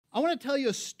I want to tell you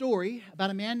a story about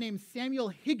a man named Samuel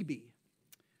Higbee.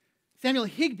 Samuel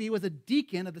Higbee was a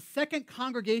deacon of the Second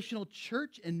Congregational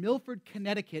Church in Milford,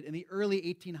 Connecticut in the early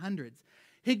 1800s.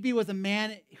 Higbee was a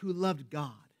man who loved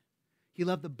God. He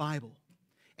loved the Bible.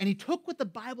 And he took what the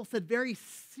Bible said very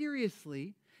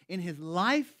seriously in his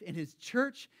life, in his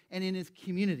church, and in his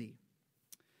community.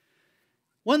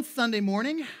 One Sunday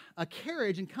morning, a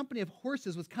carriage and company of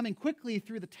horses was coming quickly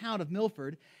through the town of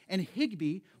Milford, and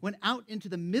Higbee went out into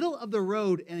the middle of the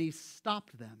road and he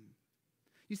stopped them.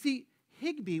 You see,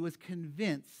 Higbee was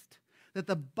convinced that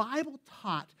the Bible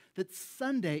taught that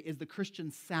Sunday is the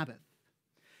Christian Sabbath.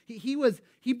 He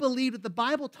believed that the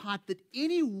Bible taught that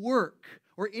any work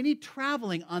or any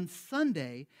traveling on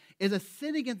Sunday is a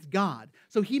sin against God.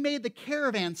 So he made the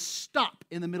caravan stop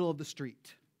in the middle of the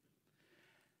street.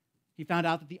 He found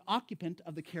out that the occupant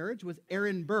of the carriage was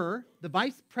Aaron Burr, the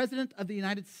Vice President of the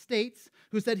United States,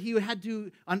 who said he had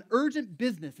to on urgent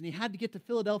business and he had to get to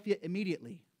Philadelphia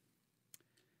immediately.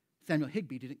 Samuel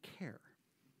Higbee didn't care.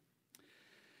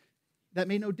 That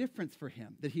made no difference for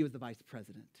him that he was the vice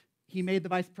president. He made the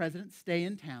vice president stay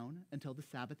in town until the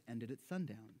Sabbath ended at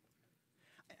sundown.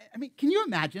 I mean, can you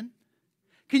imagine?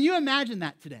 Can you imagine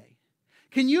that today?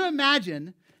 Can you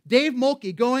imagine Dave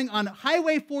Mulkey going on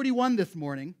Highway 41 this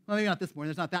morning? Well, maybe not this morning,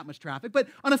 there's not that much traffic, but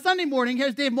on a Sunday morning,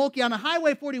 here's Dave Mulkey on a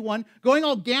Highway 41 going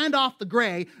all Gandalf the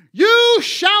Grey. You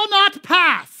shall not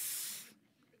pass.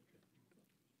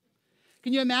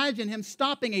 Can you imagine him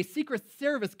stopping a Secret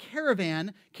Service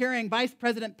caravan carrying Vice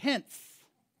President Pence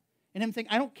and him saying,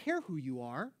 I don't care who you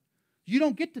are. You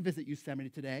don't get to visit Yosemite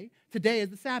today. Today is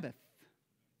the Sabbath.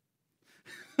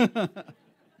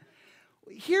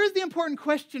 Here's the important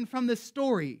question from this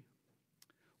story.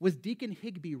 Was Deacon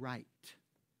Higbee right?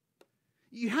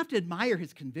 You have to admire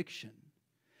his conviction.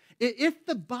 If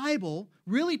the Bible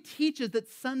really teaches that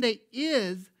Sunday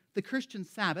is the Christian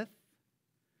Sabbath,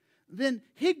 then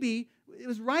Higbee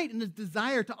was right in his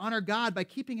desire to honor God by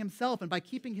keeping himself and by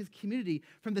keeping his community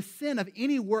from the sin of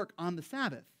any work on the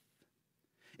Sabbath.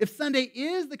 If Sunday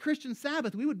is the Christian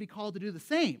Sabbath, we would be called to do the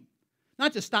same.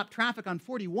 Not just stop traffic on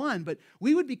 41, but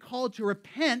we would be called to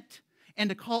repent and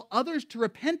to call others to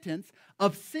repentance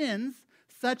of sins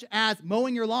such as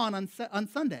mowing your lawn on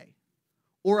Sunday,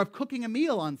 or of cooking a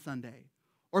meal on Sunday,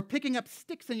 or picking up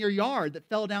sticks in your yard that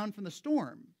fell down from the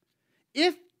storm.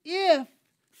 If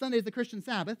Sunday is the Christian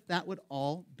Sabbath, that would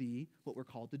all be what we're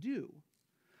called to do.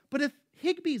 But if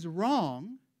Higbee's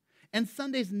wrong and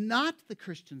Sunday's not the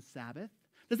Christian Sabbath,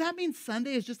 does that mean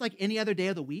Sunday is just like any other day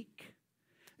of the week?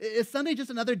 Is Sunday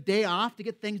just another day off to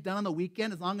get things done on the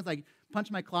weekend as long as I punch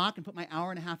my clock and put my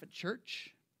hour and a half at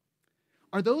church?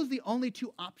 Are those the only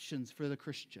two options for the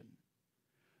Christian?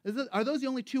 Are those the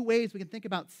only two ways we can think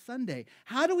about Sunday?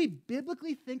 How do we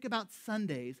biblically think about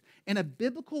Sundays in a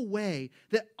biblical way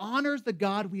that honors the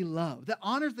God we love, that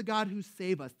honors the God who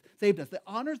saved us, that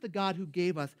honors the God who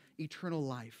gave us eternal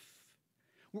life?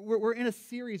 We're in a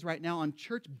series right now on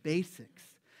church basics.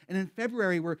 And in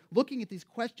February, we're looking at these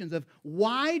questions of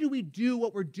why do we do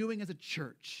what we're doing as a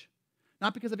church?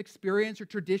 Not because of experience or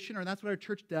tradition, or that's what our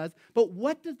church does, but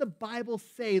what does the Bible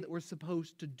say that we're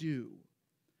supposed to do?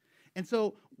 And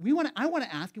so we want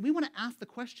to ask the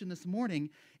question this morning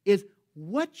is,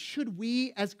 what should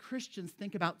we as Christians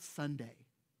think about Sunday?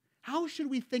 How should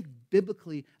we think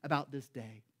biblically about this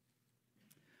day?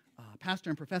 Pastor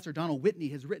and Professor Donald Whitney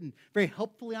has written very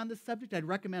helpfully on this subject. I'd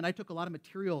recommend, I took a lot of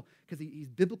material because he's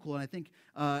biblical, and I think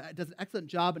does an excellent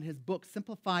job in his book,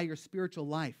 Simplify Your Spiritual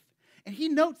Life. And he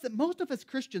notes that most of us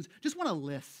Christians just want a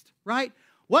list, right?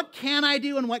 What can I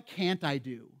do and what can't I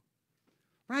do?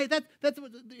 Right? That's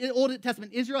what the Old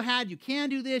Testament Israel had. You can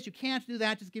do this, you can't do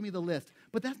that, just give me the list.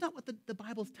 But that's not what the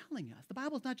Bible's telling us. The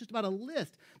Bible's not just about a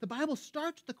list. The Bible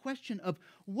starts with the question of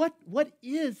what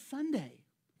is Sunday?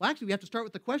 Well, actually, we have to start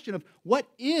with the question of what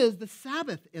is the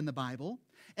Sabbath in the Bible,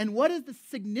 and what is the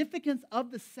significance of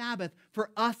the Sabbath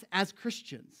for us as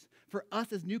Christians, for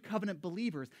us as New Covenant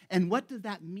believers, and what does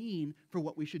that mean for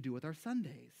what we should do with our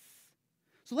Sundays?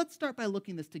 So let's start by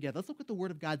looking this together. Let's look what the Word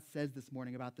of God says this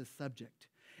morning about this subject.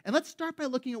 And let's start by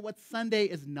looking at what Sunday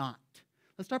is not.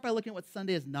 Let's start by looking at what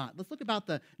Sunday is not. Let's look about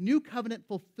the New Covenant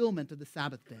fulfillment of the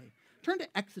Sabbath day. Turn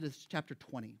to Exodus chapter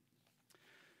 20. In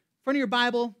front of your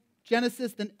Bible,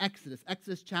 Genesis, then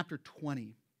Exodus chapter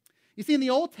 20. You see, in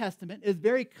the Old Testament, it is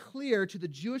very clear to the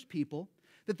Jewish people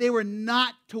that they were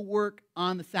not to work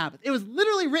on the Sabbath. It was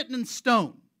literally written in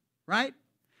stone, right?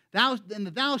 The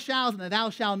thou shalt and the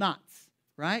thou shalt nots,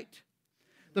 right?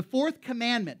 The fourth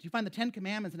commandment, you find the 10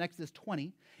 commandments in Exodus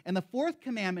 20, and the fourth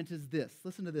commandment is this.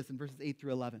 Listen to this in verses 8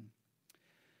 through 11,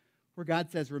 where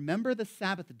God says, remember the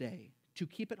Sabbath day to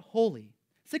keep it holy.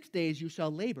 6 days you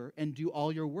shall labor and do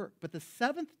all your work, but the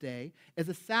seventh day is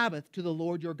a Sabbath to the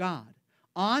Lord your God.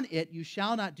 On it you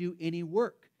shall not do any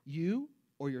work, you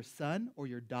or your son or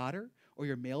your daughter or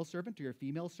your male servant or your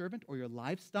female servant or your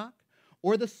livestock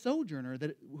or the sojourner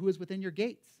who is within your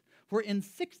gates. For in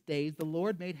 6 days the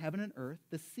Lord made heaven and earth,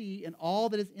 the sea, and all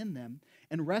that is in them,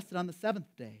 and rested on the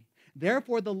seventh day.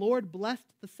 Therefore the Lord blessed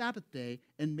the Sabbath day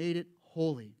and made it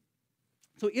holy.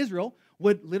 So Israel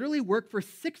would literally work for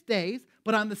 6 days,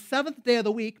 but on the seventh day of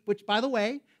the week, which, by the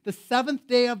way, the seventh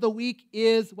day of the week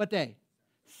is what day?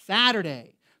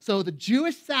 Saturday. So the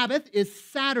Jewish Sabbath is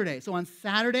Saturday. So on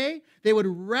Saturday, they would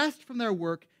rest from their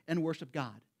work and worship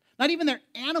God. Not even their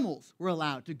animals were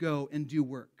allowed to go and do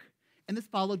work. And this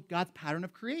followed God's pattern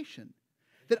of creation.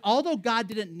 That although God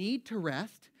didn't need to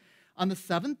rest, on the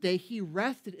seventh day, he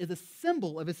rested as a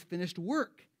symbol of his finished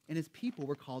work, and his people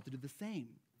were called to do the same.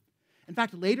 In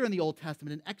fact, later in the Old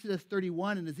Testament, in Exodus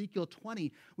 31 and Ezekiel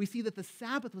 20, we see that the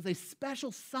Sabbath was a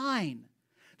special sign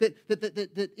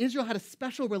that Israel had a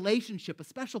special relationship, a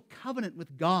special covenant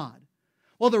with God.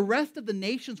 While the rest of the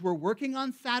nations were working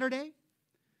on Saturday,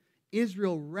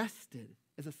 Israel rested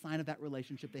as a sign of that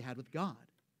relationship they had with God.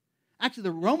 Actually,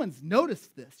 the Romans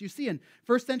noticed this. You see in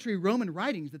first century Roman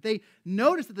writings that they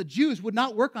noticed that the Jews would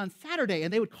not work on Saturday,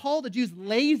 and they would call the Jews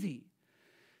lazy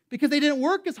because they didn't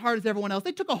work as hard as everyone else.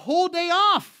 They took a whole day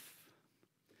off.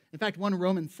 In fact, one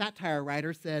Roman satire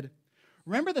writer said,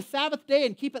 "Remember the Sabbath day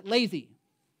and keep it lazy."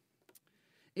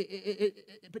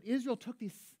 But Israel took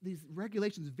these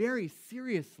regulations very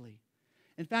seriously.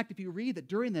 In fact, if you read that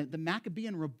during the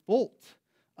Maccabean revolt,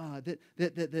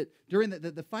 during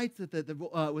the fights with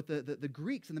the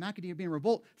Greeks in the Maccabean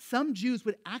revolt, some Jews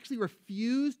would actually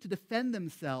refuse to defend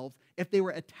themselves if they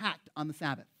were attacked on the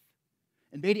Sabbath.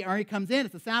 Invading army comes in,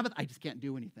 it's the Sabbath, I just can't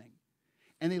do anything.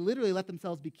 And they literally let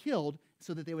themselves be killed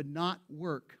so that they would not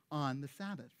work on the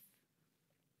Sabbath.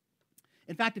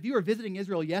 In fact, if you were visiting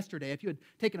Israel yesterday, if you had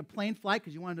taken a plane flight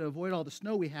because you wanted to avoid all the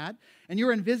snow we had, and you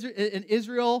were in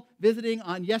Israel visiting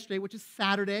on yesterday, which is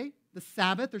Saturday, the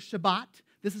Sabbath or Shabbat,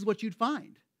 this is what you'd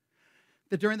find.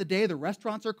 That during the day, the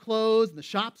restaurants are closed, and the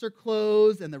shops are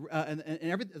closed, and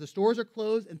the stores are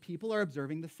closed, and people are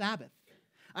observing the Sabbath.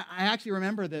 I actually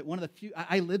remember that one of the few,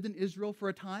 I lived in Israel for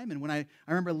a time, and when I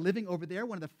remember living over there,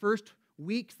 one of the first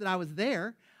weeks that I was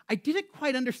there, I didn't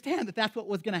quite understand that that's what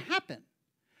was going to happen,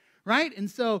 right?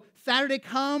 And so Saturday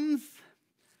comes,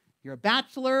 you're a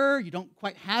bachelor, you don't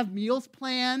quite have meals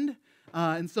planned,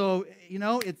 and so,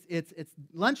 it's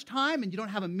lunchtime and you don't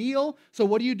have a meal, so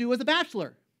what do you do as a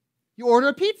bachelor? You order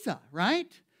a pizza, right?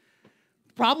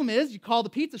 The problem is you call the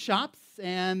pizza shops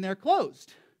and they're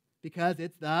closed because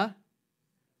it's the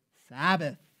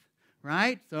Sabbath,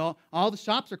 right? So all the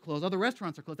shops are closed, all the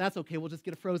restaurants are closed. That's okay, we'll just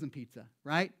get a frozen pizza,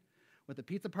 right? When the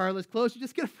pizza parlor is closed, you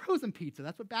just get a frozen pizza.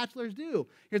 That's what bachelors do.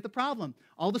 Here's the problem.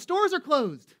 All the stores are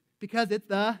closed because it's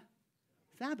the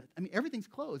Sabbath. I mean, everything's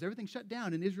closed. Everything's shut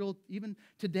down in Israel even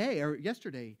today or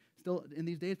yesterday, still in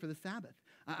these days for the Sabbath.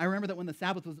 I remember that when the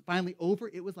Sabbath was finally over,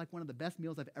 it was like one of the best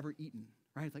meals I've ever eaten,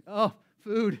 right? It's like, oh,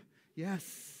 food,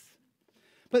 yes.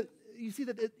 But you see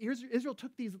that Israel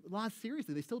took these laws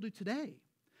seriously. They still do today.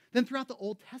 Then throughout the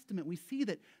Old Testament, we see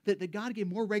that God gave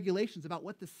more regulations about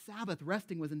what the Sabbath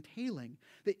resting was entailing.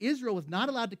 That Israel was not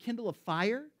allowed to kindle a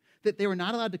fire, that they were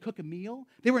not allowed to cook a meal.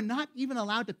 They were not even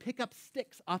allowed to pick up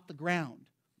sticks off the ground.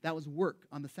 That was work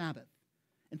on the Sabbath.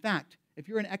 In fact, if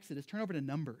you're in Exodus, turn over to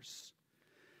Numbers.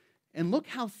 And look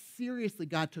how seriously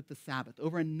God took the Sabbath.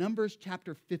 Over in Numbers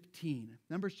chapter 15.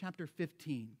 Numbers chapter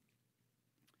 15.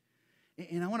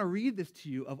 And I want to read this to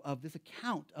you of this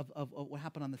account of what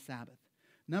happened on the Sabbath.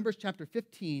 Numbers chapter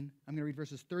 15, I'm going to read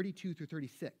verses 32 through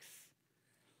 36,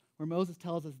 where Moses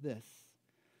tells us this.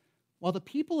 While the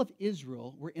people of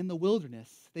Israel were in the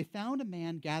wilderness, they found a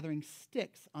man gathering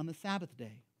sticks on the Sabbath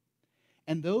day.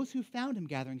 And those who found him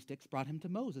gathering sticks brought him to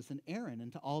Moses and Aaron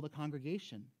and to all the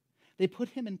congregation. They put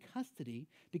him in custody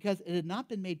because it had not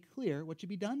been made clear what should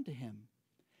be done to him.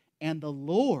 And the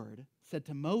Lord said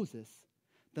to Moses,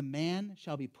 "The man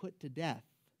shall be put to death.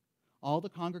 All the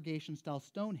congregation shall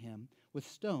stone him with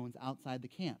stones outside the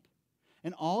camp."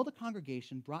 And all the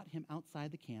congregation brought him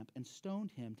outside the camp and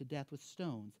stoned him to death with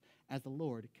stones, as the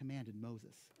Lord commanded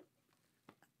Moses.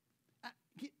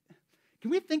 Can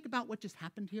we think about what just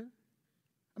happened here?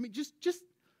 I mean, just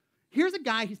here's a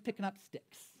guy, he's picking up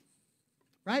sticks,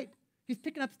 right? He's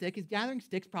picking up sticks, he's gathering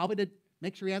sticks probably to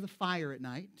make sure he has a fire at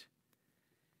night.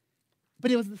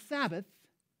 But it was the Sabbath,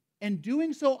 and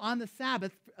doing so on the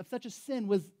Sabbath of such a sin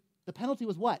the penalty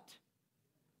was what?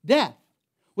 Death.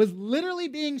 Was literally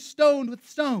being stoned with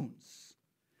stones.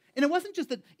 And it wasn't just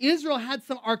that Israel had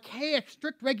some archaic,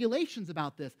 strict regulations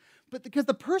about this, But because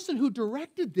the person who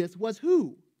directed this was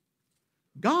who?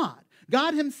 God.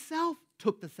 God himself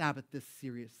took the Sabbath this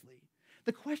seriously.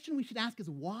 The question we should ask is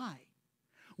why?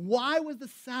 Why was the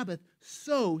Sabbath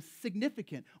so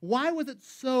significant? Why was it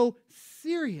so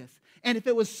serious? And if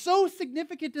it was so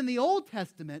significant in the Old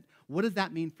Testament, what does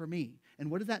that mean for me? And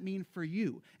what does that mean for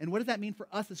you? And what does that mean for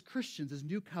us as Christians, as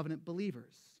New Covenant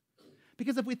believers?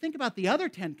 Because if we think about the other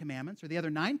 10 commandments or the other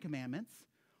 9 commandments,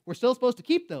 we're still supposed to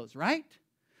keep those, right?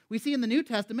 We see in the New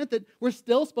Testament that we're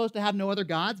still supposed to have no other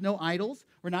gods, no idols.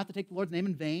 We're not to take the Lord's name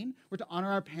in vain. We're to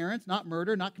honor our parents, not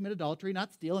murder, not commit adultery,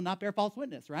 not steal, and not bear false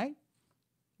witness, right?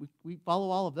 We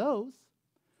follow all of those.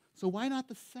 So why not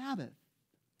the Sabbath?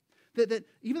 That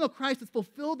even though Christ has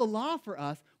fulfilled the law for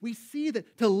us, we see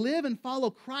that to live and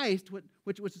follow Christ,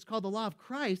 which is called the law of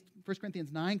Christ, 1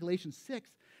 Corinthians 9, Galatians 6,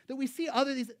 that we see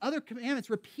these other commandments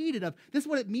repeated of this is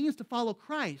what it means to follow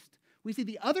Christ. We see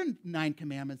the other 9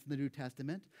 commandments in the New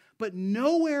Testament, but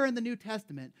nowhere in the New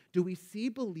Testament do we see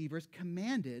believers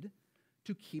commanded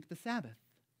to keep the Sabbath.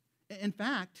 In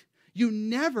fact, you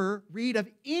never read of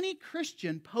any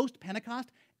Christian post-Pentecost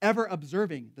ever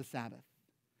observing the Sabbath.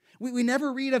 We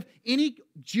never read of any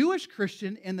Jewish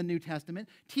Christian in the New Testament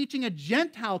teaching a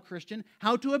Gentile Christian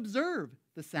how to observe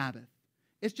the Sabbath.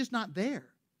 It's just not there.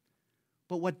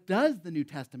 But what does the New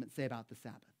Testament say about the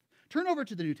Sabbath? Turn over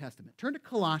to the New Testament. Turn to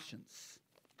Colossians.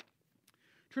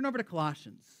 Turn over to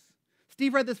Colossians.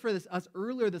 Steve read this for us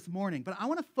earlier this morning, but I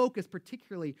want to focus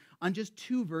particularly on just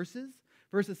 2 verses,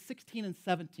 verses 16 and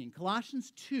 17.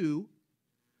 Colossians 2,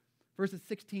 verses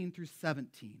 16 through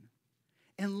 17.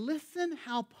 And listen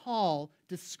how Paul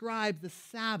describes the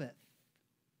Sabbath,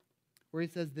 where he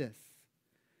says this: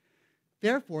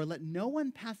 "Therefore, let no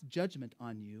one pass judgment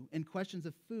on you in questions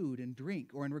of food and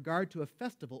drink, or in regard to a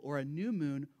festival, or a new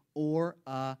moon, or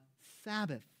a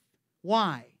Sabbath."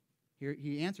 Why? Here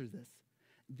he answers this.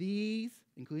 These,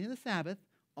 including the Sabbath,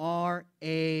 are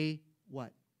a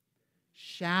what?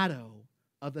 Shadow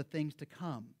of the things to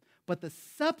come. But the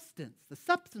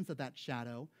substance of that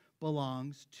shadow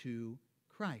belongs to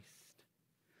Christ.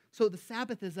 So the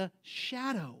Sabbath is a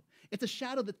shadow. It's a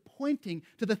shadow that's pointing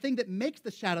to the thing that makes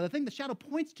the shadow, the thing the shadow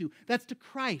points to, that's to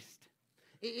Christ.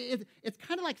 It's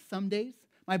kind of like some days,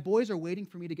 my boys are waiting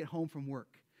for me to get home from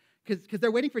work because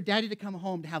they're waiting for Daddy to come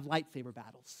home to have lightsaber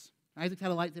battles. Isaac's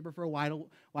had a lightsaber for a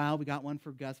while. We got one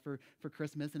for Gus for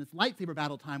Christmas, and it's lightsaber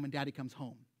battle time when Daddy comes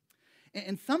home.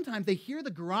 And sometimes they hear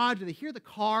the garage or they hear the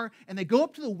car, and they go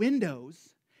up to the windows,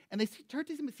 and they start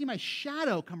to see my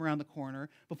shadow come around the corner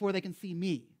before they can see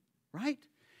me, right?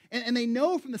 And they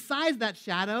know from the size of that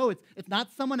shadow, it's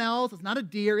not someone else, it's not a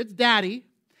deer, it's Daddy.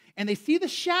 And they see the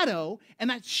shadow, and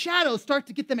that shadow starts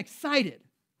to get them excited,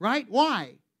 right?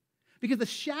 Why? Because the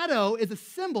shadow is a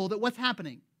symbol that what's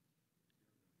happening?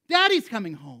 Daddy's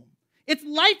coming home. It's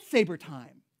lightsaber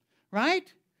time,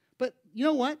 right? But you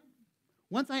know what?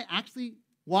 Once I actually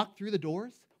walk through the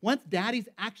doors, once Daddy's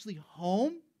actually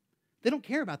home, they don't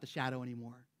care about the shadow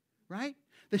anymore, right?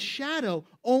 The shadow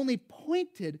only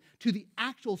pointed to the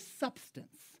actual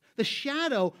substance. The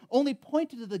shadow only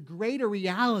pointed to the greater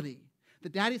reality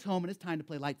that Daddy's home and it's time to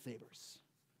play lightsabers,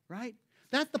 right?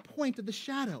 That's the point of the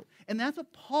shadow. And that's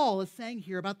what Paul is saying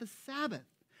here about the Sabbath.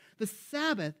 The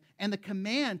Sabbath and the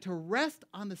command to rest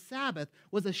on the Sabbath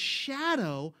was a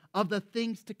shadow of the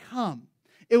things to come.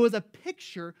 It was a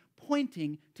picture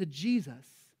pointing to Jesus.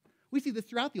 We see this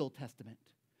throughout the Old Testament.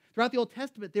 Throughout the Old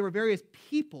Testament, there were various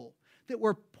people that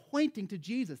were pointing to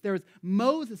Jesus. There was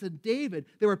Moses and David.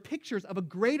 There were pictures of a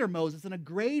greater Moses and a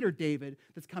greater David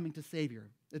that's coming to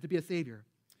be a Savior.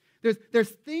 There's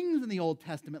things in the Old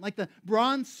Testament, like the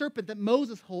bronze serpent that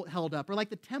Moses held up, or like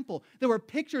the temple. There were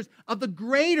pictures of the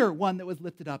greater one that was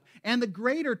lifted up, and the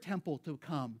greater temple to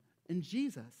come in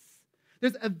Jesus.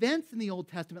 There's events in the Old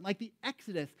Testament, like the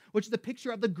Exodus, which is a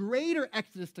picture of the greater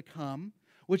Exodus to come,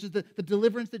 which is the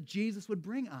deliverance that Jesus would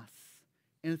bring us.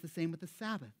 And it's the same with the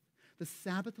Sabbath. The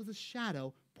Sabbath was a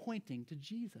shadow pointing to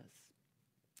Jesus.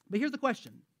 But here's the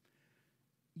question.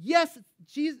 Yes,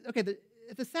 Jesus, okay,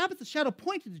 if the Sabbath is a shadow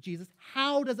pointing to Jesus,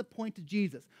 how does it point to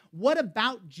Jesus? What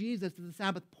about Jesus does the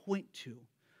Sabbath point to?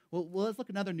 Well, let's look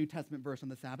at another New Testament verse on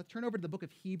the Sabbath. Turn over to the book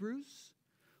of Hebrews.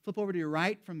 Flip over to your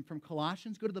right from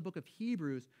Colossians. Go to the book of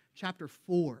Hebrews, chapter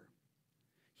 4.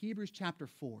 Hebrews chapter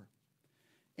 4.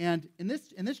 And in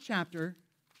this chapter,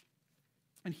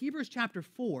 in Hebrews chapter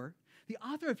 4, the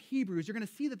author of Hebrews, you're going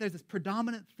to see that there's this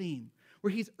predominant theme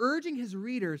where he's urging his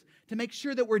readers to make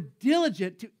sure that we're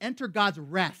diligent to enter God's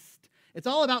rest. It's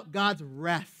all about God's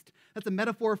rest. That's a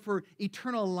metaphor for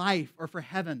eternal life or for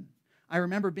heaven. I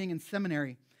remember being in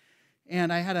seminary,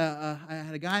 and I had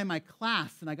a guy in my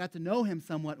class, and I got to know him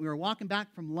somewhat. We were walking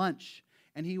back from lunch,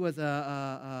 and he was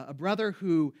a brother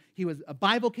who, he was a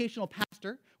bivocational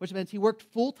pastor, which meant he worked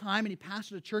full-time and he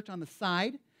pastored a church on the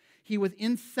side. He was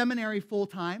in seminary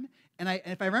full-time, and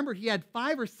if I remember, he had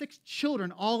 5 or 6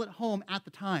 children all at home at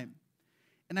the time.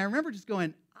 And I remember just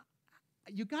going,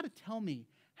 you got to tell me,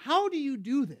 how do you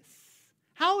do this?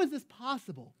 How is this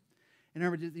possible? And I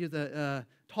remember he was a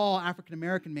tall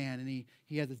African-American man, and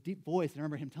he has this deep voice. And I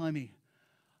remember him telling me,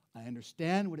 I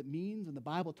understand what it means when the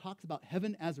Bible talks about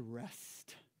heaven as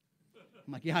rest.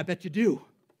 I'm like, yeah, I bet you do.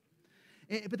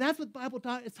 But that's what the Bible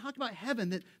is talking about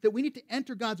heaven, that we need to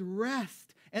enter God's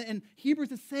rest. And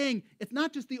Hebrews is saying it's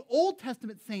not just the Old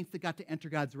Testament saints that got to enter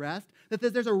God's rest, that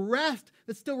there's a rest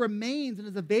that still remains and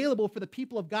is available for the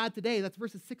people of God today. That's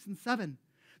verses 6 and 7.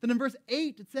 Then in verse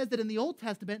 8, it says that in the Old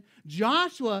Testament,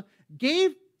 Joshua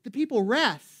gave the people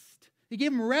rest. He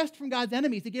gave them rest from God's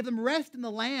enemies. He gave them rest in the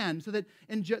land, so that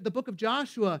in the book of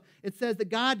Joshua, it says that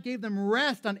God gave them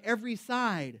rest on every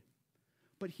side.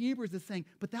 But Hebrews is saying,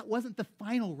 but that wasn't the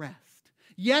final rest.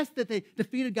 Yes, that they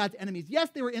defeated God's enemies. Yes,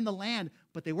 they were in the land,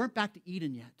 but they weren't back to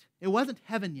Eden yet. It wasn't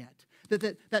heaven yet.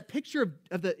 That picture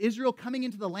of the Israel coming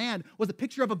into the land was a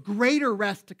picture of a greater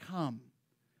rest to come,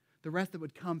 the rest that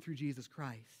would come through Jesus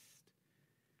Christ.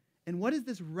 And what is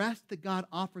this rest that God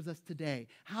offers us today?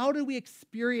 How do we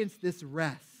experience this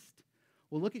rest?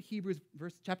 Well, look at Hebrews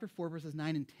chapter 4, verses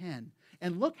 9 and 10,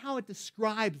 and look how it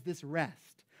describes this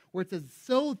rest, where it says,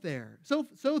 so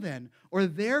then, or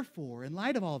therefore, in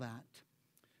light of all that.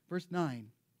 Verse 9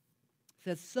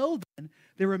 says, so then,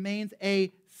 there remains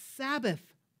a Sabbath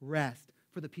rest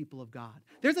for the people of God.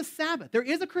 There's a Sabbath. There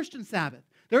is a Christian Sabbath.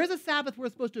 There is a Sabbath we're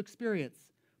supposed to experience.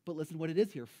 But listen what it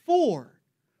is here. For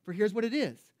here's what it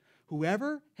is.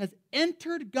 Whoever has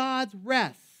entered God's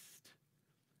rest,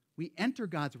 we enter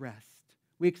God's rest,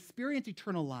 we experience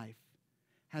eternal life,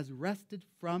 has rested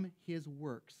from his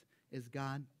works as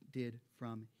God did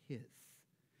from his.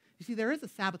 You see, there is a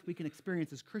Sabbath we can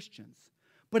experience as Christians,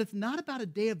 but it's not about a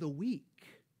day of the week.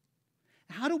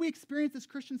 How do we experience this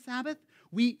Christian Sabbath?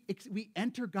 We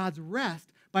enter God's rest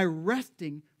by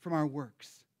resting from our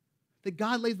works. That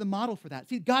God lays the model for that.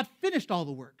 See, God finished all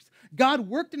the works. God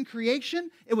worked in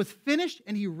creation, it was finished,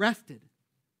 and he rested.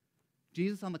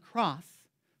 Jesus on the cross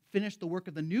finished the work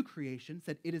of the new creation,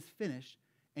 said it is finished,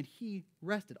 and he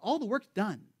rested. All the work's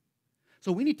done.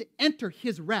 So we need to enter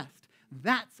his rest.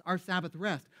 That's our Sabbath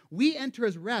rest. We enter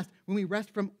his rest when we rest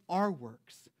from our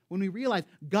works, when we realize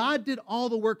God did all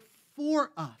the work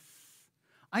for us.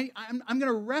 I'm going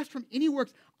to rest from any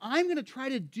works I'm going to try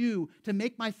to do to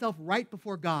make myself right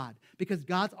before God, because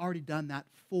God's already done that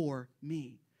for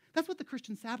me. That's what the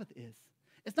Christian Sabbath is.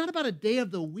 It's not about a day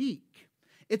of the week.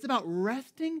 It's about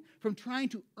resting from trying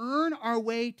to earn our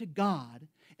way to God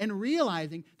and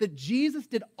realizing that Jesus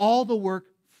did all the work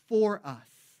for us.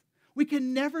 We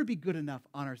can never be good enough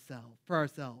for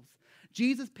ourselves.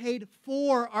 Jesus paid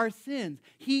for our sins.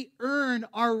 He earned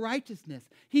our righteousness.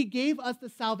 He gave us the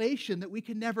salvation that we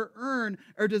can never earn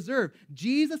or deserve.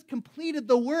 Jesus completed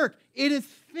the work. It is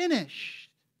finished.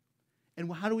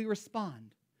 And how do we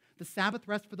respond? The Sabbath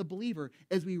rest for the believer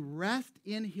is we rest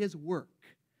in his work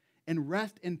and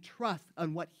rest and trust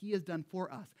on what he has done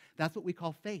for us. That's what we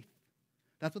call faith.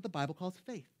 That's what the Bible calls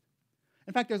faith.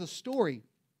 In fact, there's a story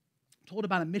told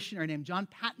about a missionary named John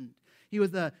Paton. He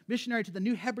was a missionary to the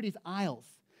New Hebrides Isles,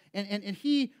 and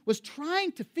he was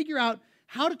trying to figure out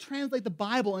how to translate the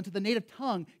Bible into the native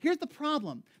tongue. Here's the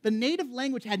problem. The native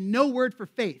language had no word for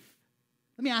faith.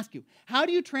 Let me ask you, how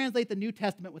do you translate the New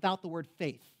Testament without the word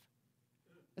faith?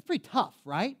 That's pretty tough,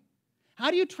 right?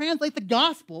 How do you translate the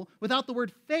gospel without the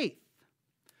word faith?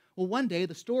 Well, one day,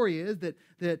 the story is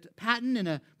that Paton and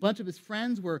a bunch of his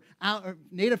friends were out, or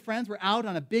native friends were out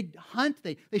on a big hunt.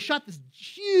 They shot this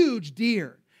huge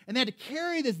deer, and they had to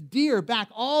carry this deer back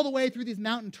all the way through these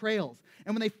mountain trails.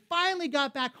 And when they finally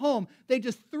got back home, they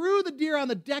just threw the deer on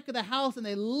the deck of the house, and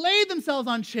they laid themselves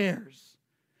on chairs,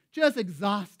 just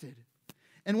exhausted.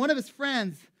 And one of his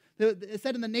friends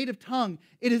said in the native tongue,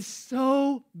 "It is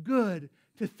so good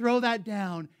to throw that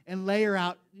down and lay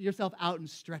yourself out and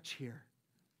stretch here."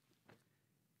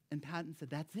 And Paton said,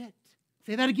 "That's it."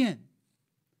 Say that again.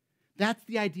 That's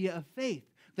the idea of faith.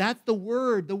 That's the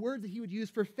words that he would use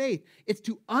for faith. It's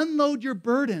to unload your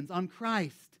burdens on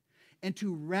Christ and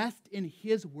to rest in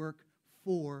his work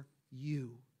for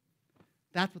you.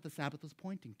 That's what the Sabbath was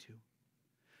pointing to.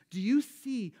 Do you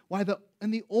see why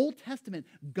in the Old Testament,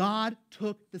 God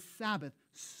took the Sabbath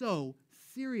so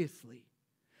seriously?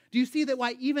 Do you see that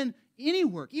why even any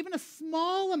work, even a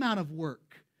small amount of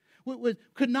work,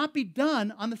 could not be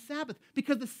done on the Sabbath?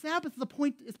 Because the Sabbath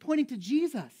is pointing to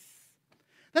Jesus.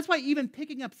 That's why even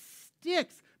picking up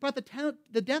sticks about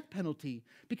the death penalty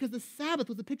because the Sabbath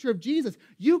was a picture of Jesus.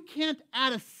 You can't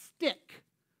add a stick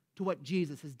to what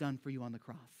Jesus has done for you on the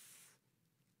cross.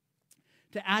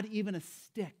 To add even a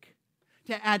stick,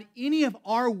 to add any of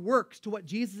our works to what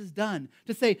Jesus has done,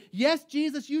 to say, yes,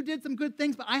 Jesus, you did some good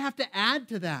things, but I have to add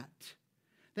to that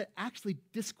actually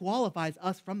disqualifies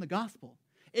us from the gospel.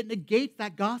 It negates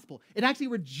that gospel. It actually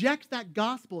rejects that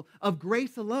gospel of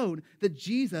grace alone that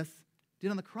Jesus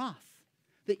did on the cross.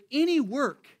 That any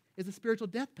work is a spiritual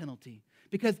death penalty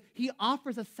because he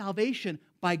offers us salvation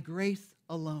by grace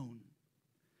alone.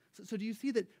 So do you see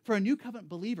that for a new covenant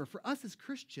believer, for us as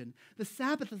Christian, the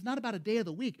Sabbath is not about a day of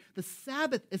the week. The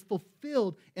Sabbath is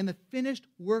fulfilled in the finished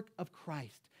work of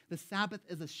Christ. The Sabbath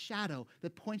is a shadow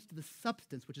that points to the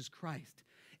substance, which is Christ.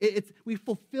 We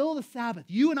fulfill the Sabbath.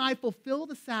 You and I fulfill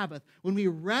the Sabbath when we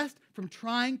rest from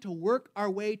trying to work our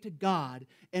way to God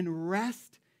and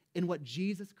rest in what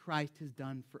Jesus Christ has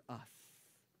done for us.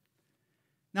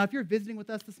 Now, if you're visiting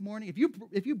with us this morning,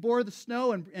 if you bore the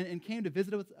snow and came to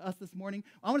visit with us this morning,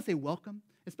 I want to say welcome,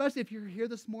 especially if you're here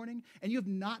this morning and you have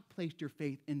not placed your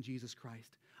faith in Jesus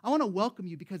Christ. I want to welcome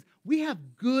you because we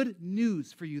have good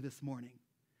news for you this morning.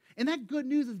 And that good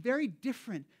news is very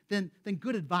different than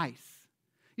good advice.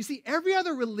 You see, every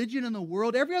other religion in the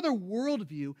world, every other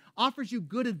worldview offers you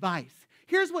good advice.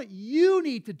 Here's what you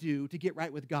need to do to get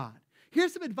right with God.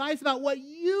 Here's some advice about what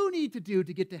you need to do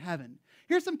to get to heaven.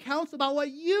 Here's some counsel about what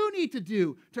you need to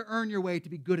do to earn your way to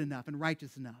be good enough and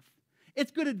righteous enough. It's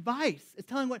good advice. It's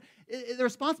telling the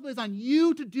responsibility is on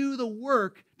you to do the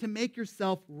work to make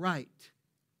yourself right.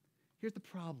 Here's the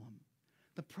problem.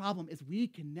 The problem is we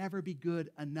can never be good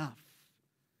enough.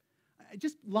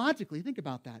 Just logically, think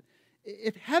about that.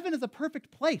 If heaven is a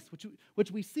perfect place,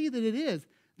 which we see that it is,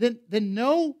 then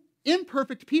no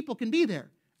imperfect people can be there.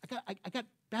 I got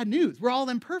bad news. We're all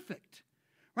imperfect,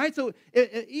 right? So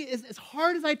as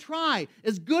hard as I try,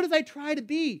 as good as I try to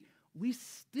be, we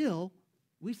still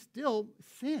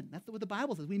sin. That's what the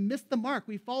Bible says. We miss the mark.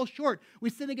 We fall short. We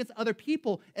sin against other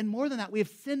people. And more than that, we have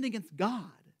sinned against God.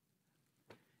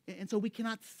 And so we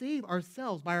cannot save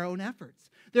ourselves by our own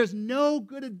efforts. There's no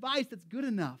good advice that's good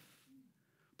enough.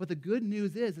 But the good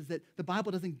news is that the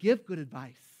Bible doesn't give good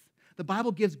advice. The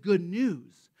Bible gives good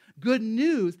news. Good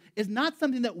news is not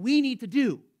something that we need to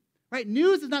do, right?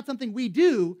 News is not something we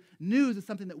do. News is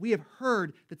something that we have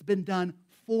heard that's been done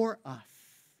for us,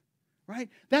 right?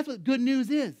 That's what good news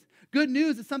is. Good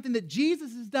news is something that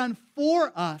Jesus has done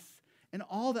for us, and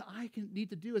all that I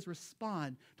need to do is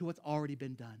respond to what's already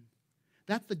been done.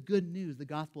 That's the good news, the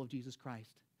gospel of Jesus Christ.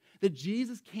 That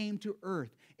Jesus came to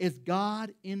earth as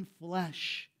God in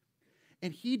flesh.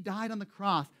 And he died on the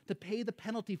cross to pay the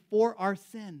penalty for our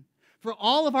sin. For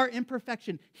all of our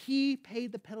imperfection, he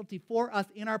paid the penalty for us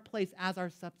in our place as our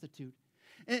substitute.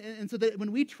 And so that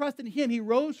when we trust in him, he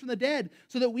rose from the dead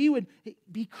so that we would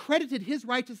be credited his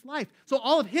righteous life. So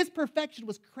all of his perfection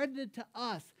was credited to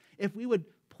us if we would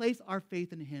place our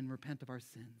faith in him and repent of our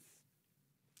sins.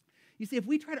 You see, if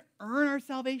we try to earn our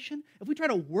salvation, if we try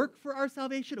to work for our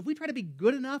salvation, if we try to be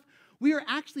good enough, we are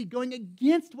actually going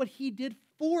against what he did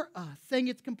for us, saying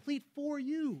it's complete for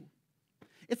you.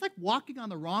 It's like walking on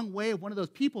the wrong way of one of those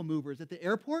people movers at the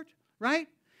airport, right?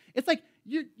 It's like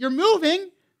you're moving,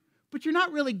 but you're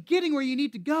not really getting where you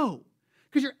need to go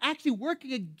because you're actually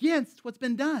working against what's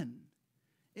been done.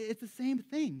 It's the same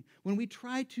thing when we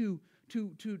try to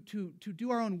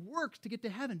do our own works to get to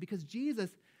heaven because Jesus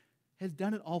has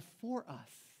done it all for us.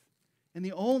 And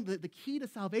the key to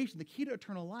salvation, the key to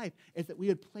eternal life is that we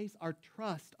would place our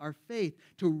trust, our faith,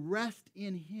 to rest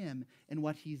in him and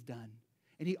what he's done.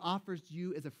 And he offers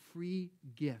you as a free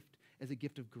gift, as a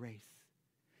gift of grace.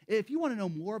 If you want to know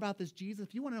more about this Jesus,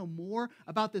 if you want to know more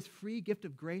about this free gift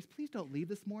of grace, please don't leave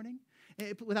this morning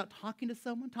without talking to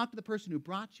someone. Talk to the person who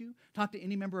brought you. Talk to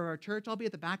any member of our church. I'll be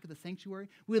at the back of the sanctuary.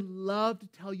 We'd love to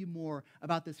tell you more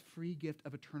about this free gift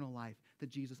of eternal life that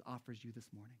Jesus offers you this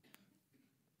morning.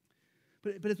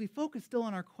 But as we focus still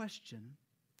on our question,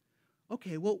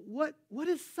 okay, well, what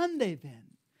is Sunday then?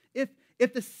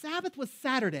 If the Sabbath was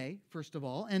Saturday, first of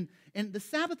all, and the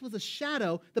Sabbath was a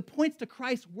shadow that points to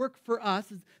Christ's work for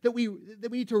us, is that we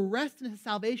need to rest in his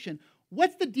salvation,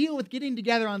 what's the deal with getting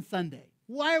together on Sunday?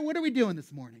 What are we doing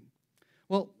this morning?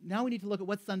 Well, now we need to look at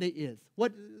what Sunday is.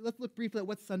 Let's look briefly at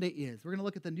what Sunday is. We're going to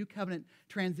look at the New Covenant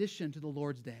transition to the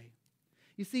Lord's Day.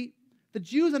 You see, the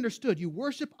Jews understood you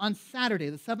worship on Saturday,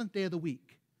 the seventh day of the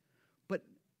week. But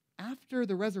after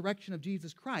the resurrection of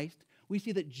Jesus Christ, we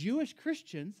see that Jewish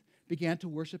Christians began to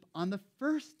worship on the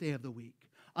first day of the week,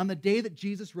 on the day that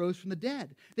Jesus rose from the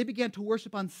dead. They began to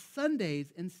worship on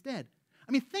Sundays instead.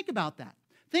 I mean, think about that.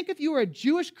 Think if you were a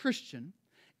Jewish Christian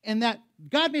and that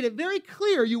God made it very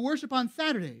clear you worship on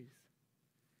Saturdays.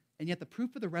 And yet the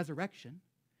proof of the resurrection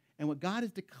and what God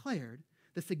has declared,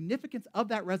 the significance of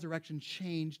that resurrection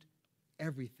changed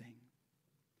everything.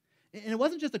 And it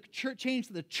wasn't just a change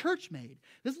that the church made.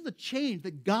 This was a change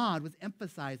that God was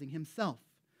emphasizing himself.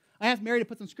 I asked Mary to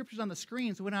put some scriptures on the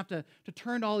screen so we don't have to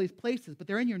turn to all these places, but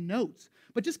they're in your notes.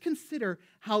 But just consider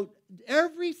how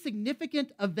every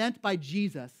significant event by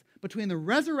Jesus between the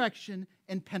resurrection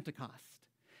and Pentecost,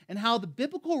 and how the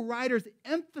biblical writers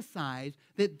emphasize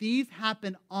that these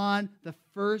happen on the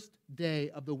first day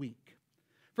of the week.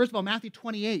 First of all, Matthew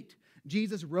 28,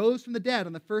 Jesus rose from the dead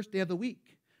on the first day of the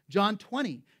week. John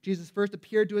 20, Jesus first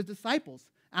appeared to his disciples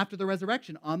after the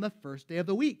resurrection on the first day of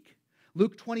the week.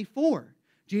 Luke 24,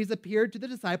 Jesus appeared to the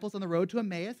disciples on the road to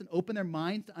Emmaus and opened their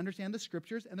minds to understand the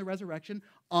scriptures and the resurrection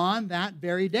on that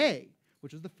very day,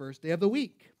 which was the first day of the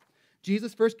week.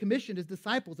 Jesus first commissioned his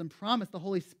disciples and promised the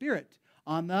Holy Spirit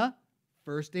on the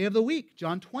first day of the week,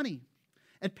 John 20.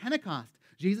 At Pentecost,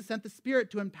 Jesus sent the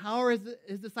Spirit to empower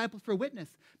his disciples for witness.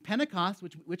 Pentecost,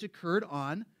 which occurred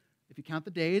on, if you count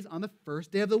the days, on the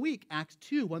first day of the week, Acts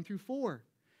 2, 1 through 4.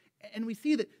 And we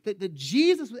see that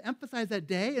Jesus would emphasize that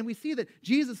day, and we see that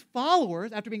Jesus'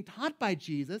 followers, after being taught by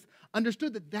Jesus,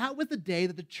 understood that that was the day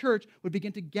that the church would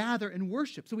begin to gather and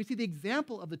worship. So we see the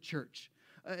example of the church.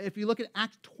 If you look at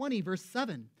Acts 20, verse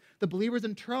 7, the believers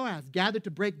in Troas gathered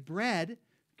to break bread,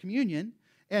 communion,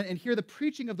 and hear the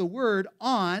preaching of the word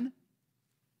on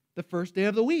the first day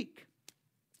of the week.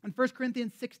 In 1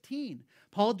 Corinthians 16,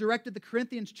 Paul directed the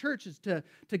Corinthians churches to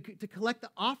collect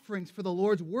the offerings for the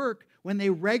Lord's work when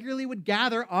they regularly would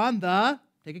gather on the,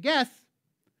 take a guess,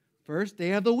 first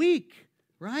day of the week,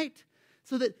 right?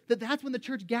 So that's when the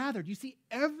church gathered. You see,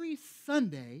 every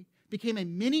Sunday became a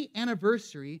mini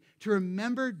anniversary to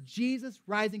remember Jesus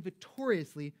rising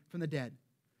victoriously from the dead.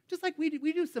 Just like we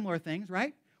do similar things,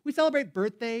 right? We celebrate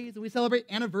birthdays, and we celebrate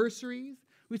anniversaries,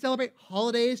 we celebrate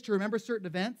holidays to remember certain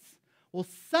events. Well,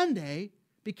 Sunday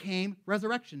became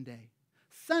Resurrection Day.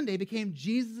 Sunday became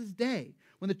Jesus' day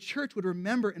when the church would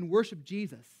remember and worship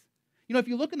Jesus. You know, if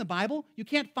you look in the Bible, you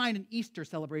can't find an Easter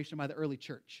celebration by the early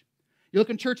church. You look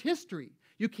in church history,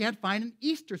 you can't find an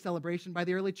Easter celebration by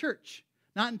the early church.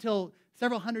 Not until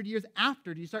several hundred years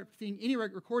after do you start seeing any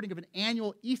recording of an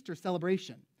annual Easter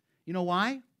celebration. You know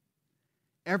why?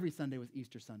 Every Sunday was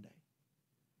Easter Sunday.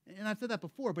 And I've said that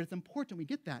before, but it's important we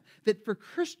get that for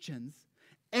Christians,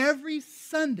 every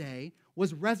Sunday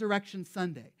was Resurrection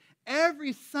Sunday.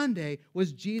 Every Sunday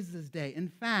was Jesus' day. In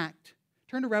fact,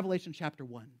 turn to Revelation chapter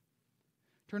 1.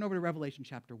 Turn over to Revelation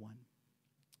chapter 1.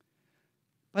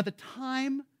 By the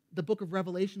time the book of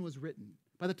Revelation was written,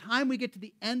 by the time we get to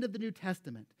the end of the New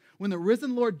Testament, when the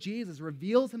risen Lord Jesus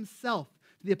reveals himself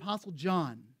to the Apostle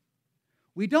John,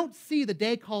 we don't see the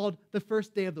day called the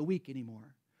first day of the week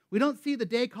anymore. We don't see the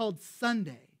day called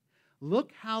Sunday.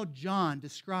 Look how John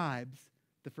describes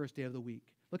the first day of the week.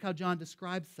 Look how John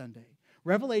describes Sunday.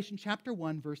 Revelation chapter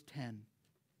 1, verse 10.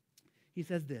 He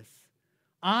says this,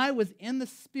 I was in the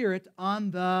Spirit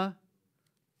on the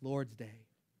Lord's day,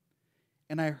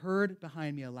 and I heard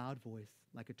behind me a loud voice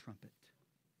like a trumpet.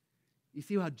 You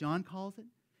see how John calls it?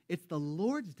 It's the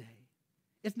Lord's day.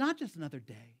 It's not just another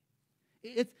day.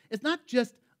 It's not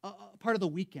just a part of the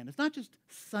weekend. It's not just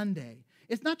Sunday.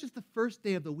 It's not just the first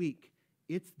day of the week.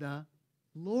 It's the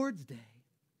Lord's day.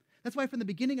 That's why from the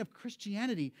beginning of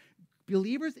Christianity,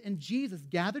 believers in Jesus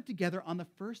gathered together on the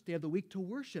first day of the week to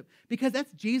worship, because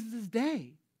that's Jesus'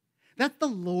 day. That's the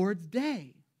Lord's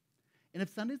day. And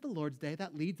if Sunday's the Lord's day,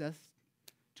 that leads us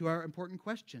to our important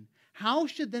question. How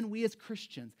should then we as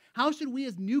Christians, how should we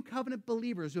as new covenant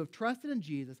believers who have trusted in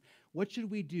Jesus, what should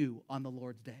we do on the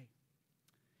Lord's day?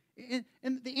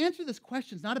 And the answer to this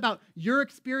question is not about your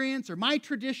experience or my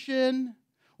tradition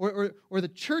or the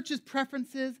church's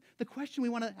preferences. The question we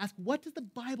want to ask, what does the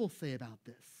Bible say about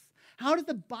this? How does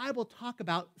the Bible talk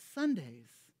about Sundays?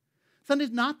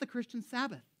 Sunday's not the Christian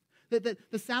Sabbath.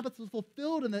 The Sabbath was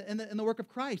fulfilled in the work of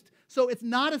Christ. So it's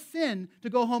not a sin to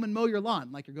go home and mow your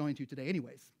lawn, like you're going to today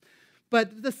anyways.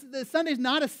 But the Sunday's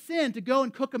not a sin to go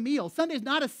and cook a meal. Sunday's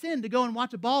not a sin to go and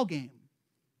watch a ball game.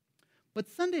 But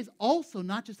Sunday's also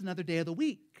not just another day of the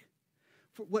week.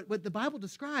 For what the Bible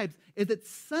describes is that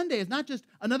Sunday is not just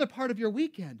another part of your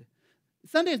weekend.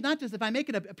 Sunday is not just if I make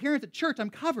an appearance at church, I'm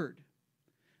covered.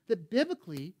 That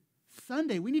biblically,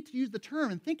 Sunday, we need to use the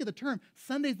term and think of the term,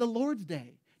 Sunday's the Lord's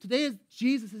day. Today is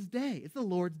Jesus' day. It's the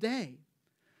Lord's day.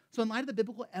 So in light of the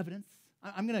biblical evidence,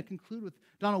 I'm going to conclude with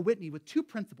Donald Whitney with two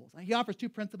principles. He offers two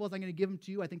principles. I'm going to give them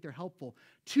to you. I think they're helpful.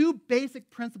 Two basic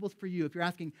principles for you if you're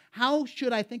asking, how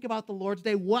should I think about the Lord's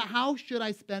day? How should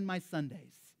I spend my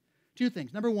Sundays? Two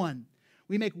things. Number one,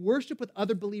 we make worship with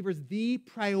other believers the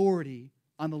priority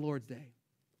on the Lord's Day.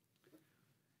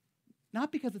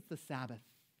 Not because it's the Sabbath,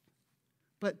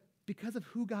 but because of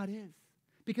who God is,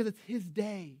 because it's his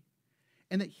day,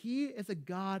 and that he is a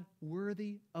God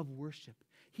worthy of worship.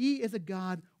 He is a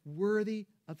God worthy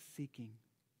of seeking.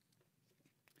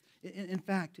 In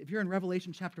fact, if you're in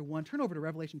Revelation chapter 1, turn over to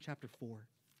Revelation chapter 4.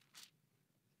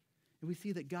 And we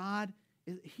see that God,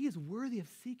 he is worthy of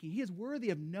seeking. He is worthy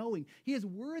of knowing. He is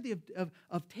worthy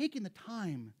of taking the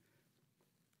time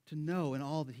to know in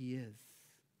all that he is.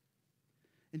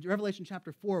 In Revelation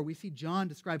chapter 4, we see John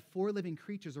describe 4 living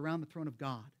creatures around the throne of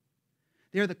God.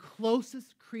 They are the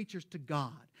closest creatures to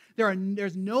God.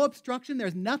 There's no obstruction.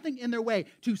 There's nothing in their way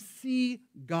to see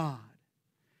God.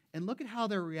 And look at how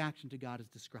their reaction to God is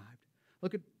described.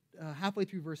 Look at halfway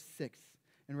through verse 6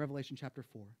 in Revelation chapter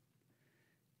 4.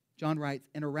 John writes,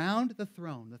 "And around the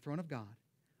throne of God,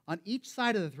 on each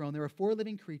side of the throne there were 4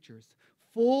 living creatures,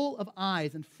 full of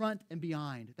eyes in front and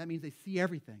behind." That means they see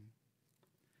everything.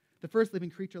 The first living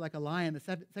creature like a lion, the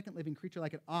second living creature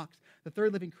like an ox, the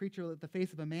third living creature like the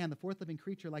face of a man, the fourth living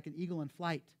creature like an eagle in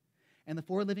flight. And the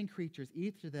 4 living creatures,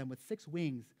 each of them with 6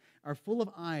 wings, are full of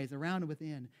eyes around and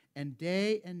within, and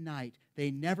day and night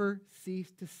they never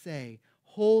cease to say,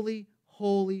 "Holy,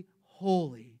 holy,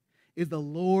 holy is the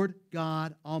Lord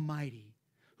God Almighty,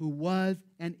 who was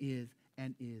and is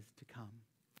to come."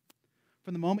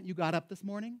 From the moment you got up this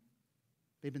morning,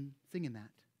 they've been singing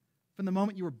that. From the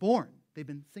moment you were born, they've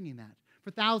been singing that. For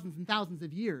thousands and thousands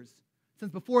of years,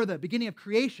 since before the beginning of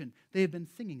creation, they have been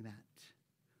singing that.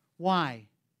 Why?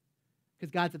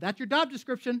 Because God said, that's your job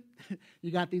description. You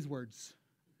got these words.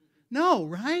 No,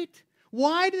 right?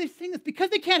 Why do they sing this? Because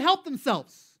they can't help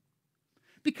themselves.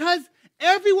 Because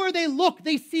everywhere they look,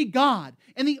 they see God.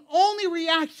 And the only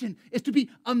reaction is to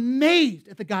be amazed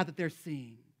at the God that they're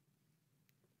seeing.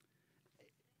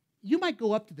 You might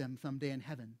go up to them someday in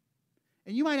heaven,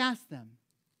 and you might ask them,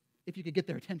 if you could get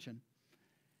their attention,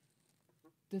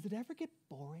 does it ever get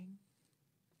boring?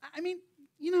 I mean,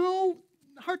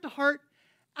 heart to heart,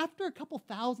 after a couple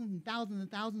thousands and thousands and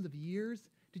thousands of years,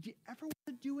 did you ever want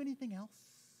to do anything else?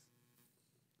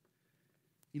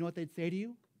 You know what they'd say to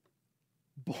you?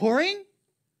 Boring?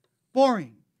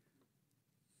 Boring.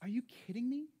 Are you kidding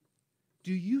me?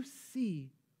 Do you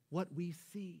see what we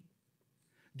see?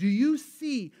 Do you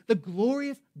see the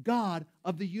glorious God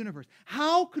of the universe?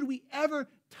 How could we ever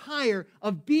tire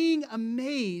of being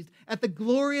amazed at the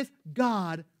glorious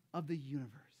God of the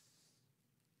universe?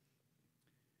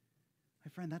 My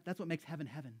friend, that's what makes heaven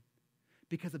heaven.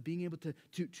 Because of being able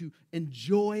to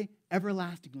enjoy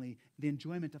everlastingly the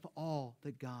enjoyment of all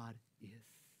that God is.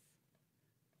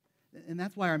 And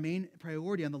that's why our main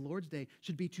priority on the Lord's Day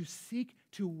should be to seek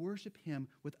to worship him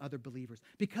with other believers.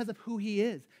 Because of who he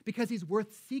is. Because he's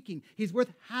worth seeking. He's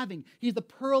worth having. He's the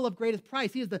pearl of greatest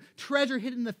price. He is the treasure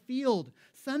hidden in the field.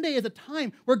 Sunday is a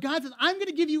time where God says, I'm going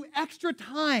to give you extra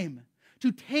time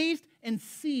to taste and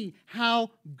see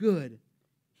how good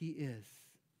he is.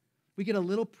 We get a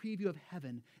little preview of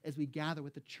heaven as we gather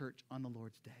with the church on the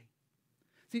Lord's Day.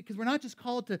 See, because we're not just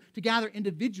called to gather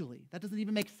individually. That doesn't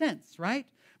even make sense, right?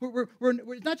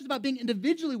 It's not just about being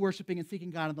individually worshiping and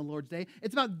seeking God on the Lord's Day.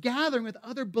 It's about gathering with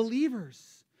other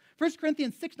believers. 1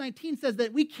 Corinthians 6:19 says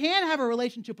that we can have a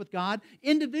relationship with God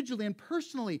individually and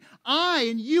personally. I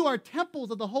and you are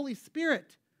temples of the Holy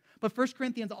Spirit. But 1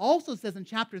 Corinthians also says in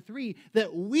chapter 3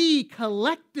 that we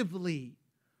collectively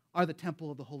are the temple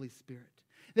of the Holy Spirit.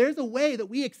 There's a way that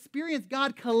we experience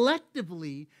God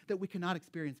collectively that we cannot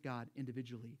experience God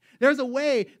individually. There's a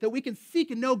way that we can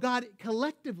seek and know God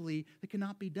collectively that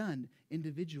cannot be done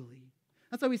individually.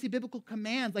 That's why we see biblical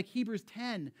commands like Hebrews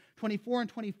 10:24 and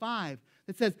 25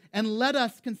 that says, "And let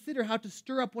us consider how to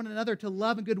stir up one another to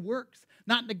love and good works,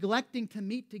 not neglecting to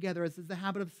meet together as is the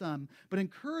habit of some, but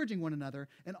encouraging one another,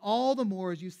 and all the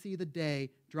more as you see the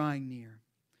day drawing near."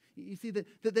 You see that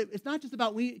it's not just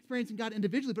about we experiencing God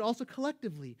individually, but also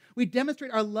collectively. We demonstrate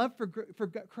our love for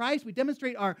Christ. We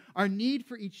demonstrate our need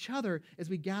for each other as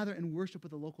we gather and worship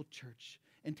with the local church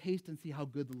and taste and see how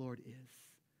good the Lord is.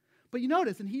 But you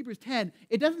notice in Hebrews 10,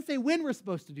 it doesn't say when we're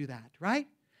supposed to do that, right?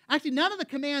 Actually, none of the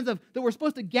commands that we're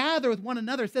supposed to gather with one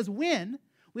another says when.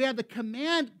 We have the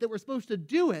command that we're supposed to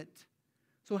do it.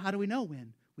 So how do we know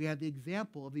when? We have the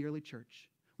example of the early church.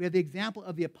 We have the example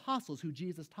of the apostles who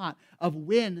Jesus taught of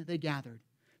when they gathered.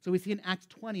 So we see in Acts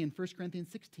 20 and 1 Corinthians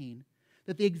 16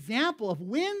 that the example of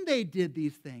when they did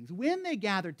these things, when they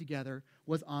gathered together,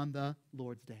 was on the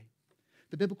Lord's Day.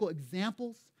 The biblical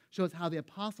examples shows how the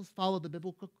apostles followed the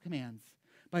biblical commands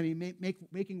by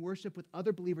making worship with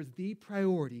other believers the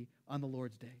priority on the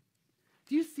Lord's Day.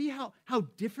 Do you see how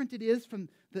different it is from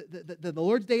the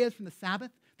Lord's Day is from the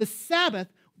Sabbath? The Sabbath,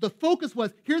 the focus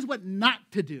was, here's what not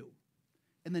to do.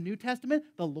 In the New Testament,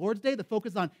 the Lord's Day, the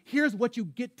focus is on, here's what you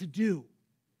get to do.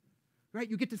 Right?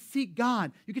 You get to seek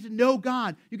God. You get to know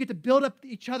God. You get to build up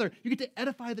each other. You get to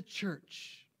edify the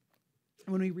church.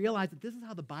 And when we realize that this is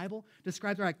how the Bible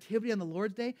describes our activity on the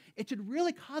Lord's Day, it should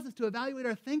really cause us to evaluate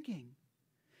our thinking.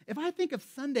 If I think of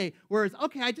Sunday where it's,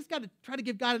 okay, I just got to try to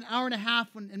give God an hour and a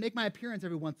half and make my appearance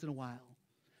every once in a while.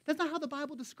 That's not how the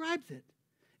Bible describes it.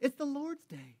 It's the Lord's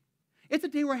Day. It's a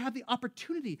day where I have the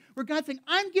opportunity, where God's saying,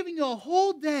 I'm giving you a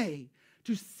whole day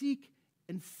to seek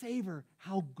and savor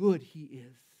how good He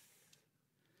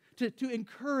is. To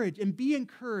encourage and be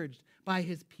encouraged by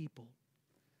His people.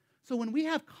 So when we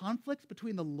have conflicts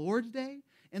between the Lord's Day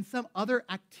and some other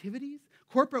activities,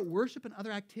 corporate worship and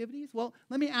other activities, well,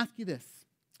 let me ask you this.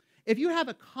 If you have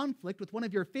a conflict with one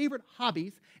of your favorite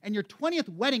hobbies and your 20th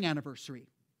wedding anniversary,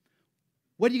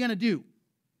 what are you going to do?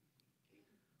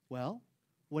 Well,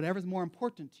 whatever's more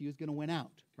important to you is going to win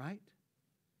out, right?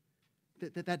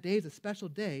 That day is a special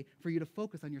day for you to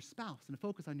focus on your spouse and to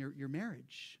focus on your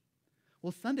marriage.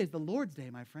 Well, Sunday is the Lord's Day,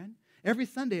 my friend. Every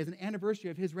Sunday is an anniversary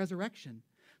of His resurrection.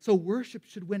 So worship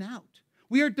should win out.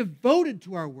 We are devoted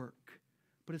to our work.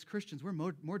 But as Christians, we're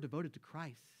more devoted to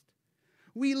Christ.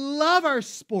 We love our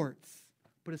sports.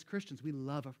 But as Christians, we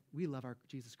love our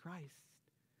Jesus Christ.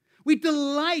 We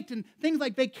delight in things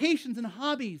like vacations and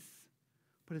hobbies.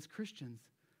 But as Christians,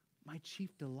 my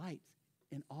chief delight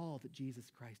in all that Jesus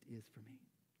Christ is for me.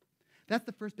 That's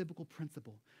the first biblical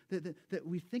principle, that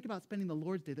we think about spending the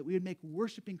Lord's Day, that we would make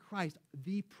worshiping Christ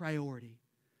the priority.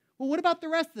 Well, what about the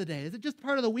rest of the day? Is it just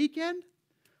part of the weekend?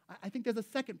 I think there's a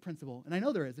second principle, and I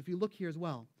know there is if you look here as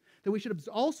well, that we should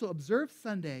also observe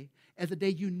Sunday as a day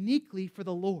uniquely for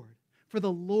the Lord, for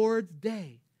the Lord's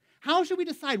Day. How should we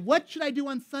decide what should I do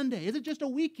on Sunday? Is it just a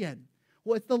weekend?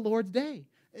 Well, it's the Lord's Day.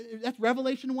 That's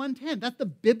Revelation 1:10. That's the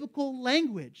biblical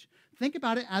language. Think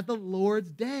about it as the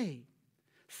Lord's Day.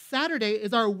 Saturday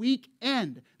is our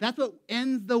weekend. That's what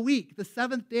ends the week, the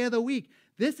seventh day of the week.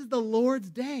 This is the Lord's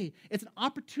Day. It's an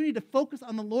opportunity to focus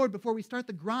on the Lord before we start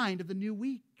the grind of the new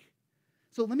week.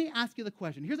 So let me ask you the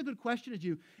question. Here's a good question as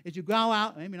you go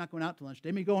out, maybe not going out to lunch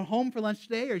today, maybe going home for lunch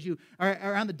today, or as you are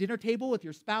around the dinner table with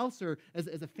your spouse or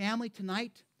as a family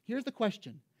tonight. Here's the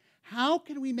question. How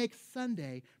can we make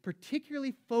Sunday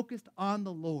particularly focused on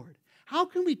the Lord? How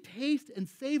can we taste and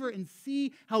savor and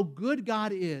see how good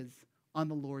God is on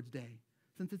the Lord's Day,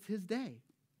 since it's His day?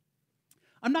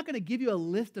 I'm not going to give you a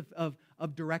list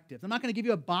of directives. I'm not going to give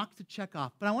you a box to check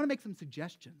off, but I want to make some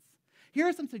suggestions. Here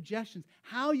are some suggestions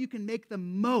how you can make the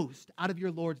most out of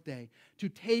your Lord's Day to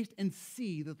taste and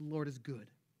see that the Lord is good.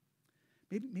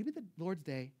 Maybe the Lord's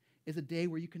Day is a day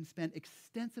where you can spend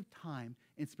extensive time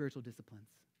in spiritual disciplines.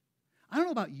 I don't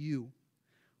know about you,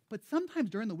 but sometimes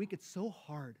during the week it's so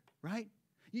hard, right?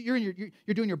 You're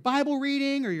doing your Bible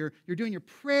reading or you're doing your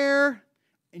prayer,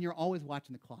 and you're always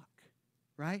watching the clock,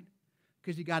 right?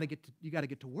 Because you got to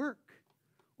get to work,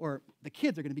 or the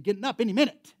kids are going to be getting up any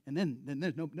minute, and then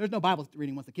there's no Bible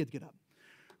reading once the kids get up,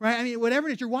 right? I mean, whatever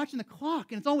it is, you're watching the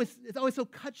clock, and it's always so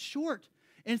cut short,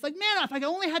 and it's like, man, if I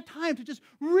only had time to just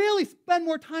really spend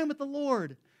more time with the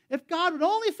Lord, if God would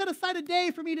only set aside a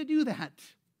day for me to do that,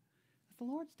 it's the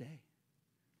Lord's Day,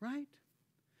 right?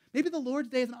 Maybe the Lord's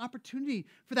Day is an opportunity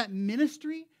for that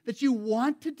ministry that you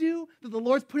want to do, that the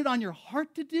Lord's put it on your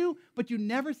heart to do, but you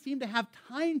never seem to have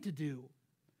time to do.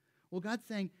 Well, God's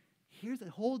saying, here's a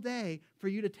whole day for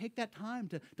you to take that time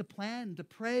to plan, to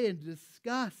pray, and to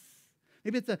discuss.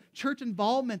 Maybe it's a church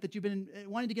involvement that you've been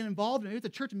wanting to get involved in. Maybe it's a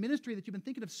church ministry that you've been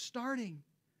thinking of starting.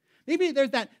 Maybe there's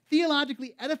that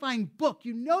theologically edifying book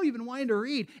you've been wanting to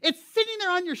read. It's sitting there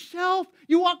on your shelf.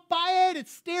 You walk by it. It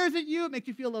stares at you. It makes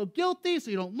you feel a little guilty, so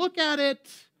you don't look at it.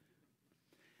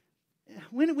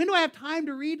 When do I have time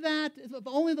to read that? If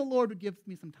only the Lord would give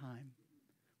me some time.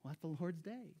 Well, that's the Lord's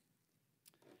Day.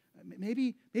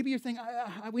 Maybe you're saying,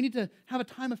 we need to have a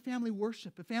time of family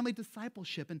worship, a family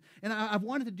discipleship, and I've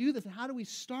wanted to do this, and how do we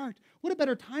start? What a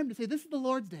better time to say, this is the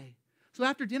Lord's Day. So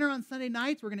after dinner on Sunday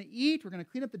nights, we're going to eat, we're going to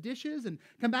clean up the dishes and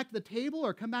come back to the table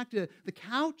or come back to the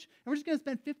couch, and we're just going to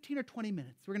spend 15 or 20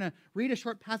 minutes. We're going to read a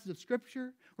short passage of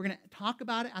Scripture. We're going to talk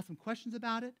about it, ask some questions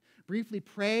about it, briefly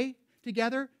pray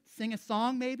together, sing a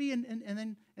song maybe, and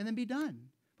then be done.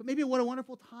 But maybe what a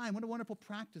wonderful time, what a wonderful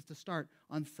practice to start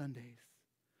on Sundays.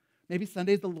 Maybe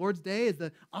Sunday is the Lord's Day, is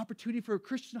the opportunity for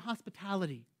Christian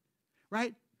hospitality,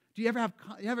 right? Do you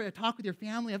ever talk with your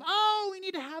family of, we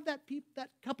need to have that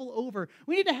couple over.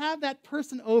 We need to have that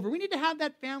person over. We need to have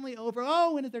that family over.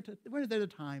 When is there the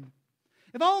time?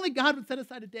 If only God would set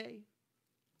aside a day.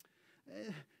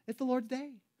 It's the Lord's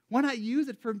day. Why not use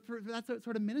it for that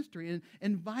sort of ministry and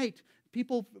invite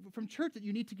people from church that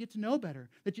you need to get to know better,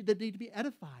 that need to be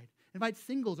edified. Invite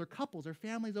singles or couples or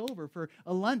families over for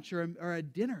a lunch or a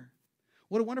dinner.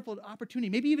 What a wonderful opportunity.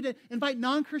 Maybe even to invite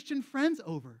non-Christian friends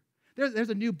over. There's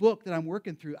a new book that I'm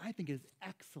working through. I think it is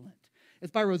excellent.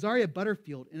 It's by Rosaria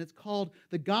Butterfield, and it's called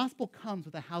The Gospel Comes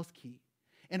with a House Key.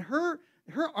 And her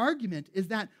argument is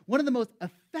that one of the most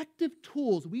effective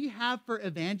tools we have for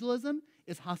evangelism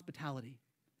is hospitality.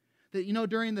 That,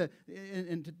 during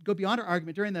and to go beyond our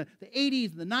argument, during the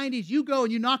 80s and the 90s, you go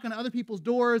and you knock on other people's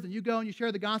doors, and you go and you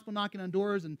share the gospel knocking on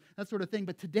doors and that sort of thing.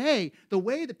 But today, the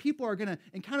way that people are going to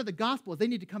encounter the gospel is they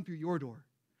need to come through your door.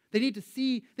 They need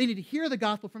to hear the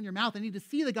gospel from your mouth. They need to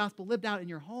see the gospel lived out in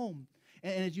your home.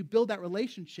 And as you build that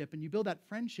relationship and you build that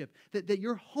friendship, that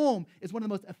your home is one of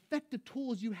the most effective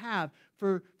tools you have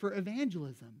for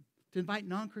evangelism, to invite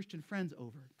non-Christian friends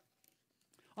over.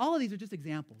 All of these are just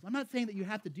examples. I'm not saying that you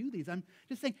have to do these. I'm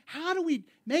just saying, how do we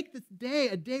make this day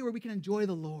a day where we can enjoy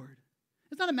the Lord?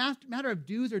 It's not a matter of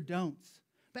do's or don'ts,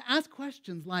 but ask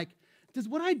questions like, does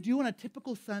what I do on a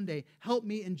typical Sunday help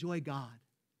me enjoy God?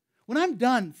 When I'm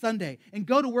done Sunday and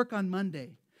go to work on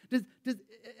Monday,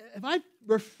 have I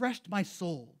refreshed my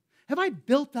soul? Have I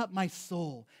built up my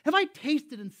soul? Have I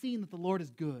tasted and seen that the Lord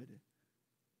is good?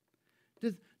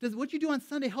 Does what you do on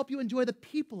Sunday help you enjoy the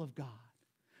people of God?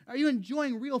 Are you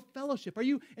enjoying real fellowship? Are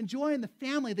you enjoying the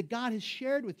family that God has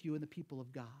shared with you and the people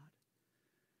of God?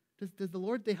 Does the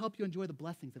Lord's Day help you enjoy the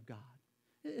blessings of God?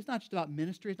 It's not just about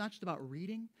ministry. It's not just about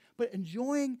reading, but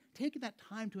taking that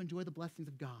time to enjoy the blessings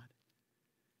of God.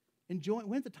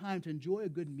 When's the time to enjoy a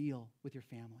good meal with your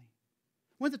family?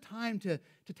 When's the time to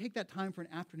take that time for an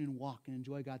afternoon walk and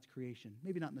enjoy God's creation?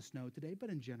 Maybe not in the snow today, but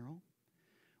in general.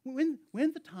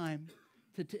 When's the time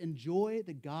to enjoy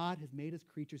that God has made us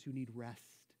creatures who need rest,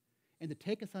 and to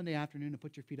take a Sunday afternoon and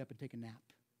put your feet up and take a nap?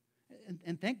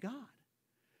 And thank God.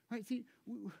 Right? See,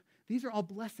 these are all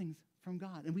blessings from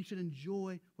God, and we should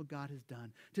enjoy what God has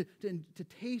done, to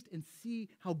taste and see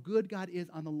how good God is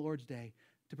on the Lord's Day,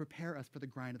 to prepare us for the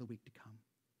grind of the week to come.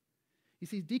 You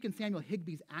see, Deacon Samuel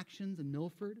Higby's actions in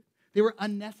Milford, they were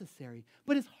unnecessary,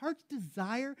 but his heart's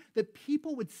desire that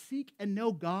people would seek and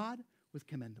know God was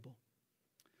commendable.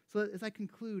 So as I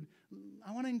conclude,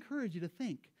 I want to encourage you to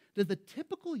think, does the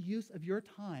typical use of your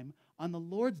time on the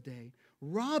Lord's Day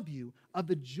rob you of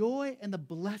the joy and the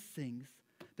blessings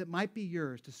that might be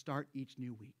yours to start each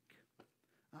new week?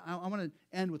 I want to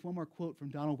end with one more quote from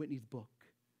Donald Whitney's book.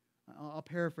 I'll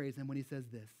paraphrase him when he says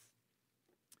this.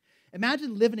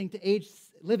 Imagine living to age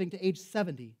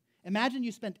 70. Imagine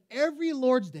you spent every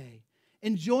Lord's Day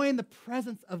enjoying the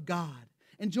presence of God,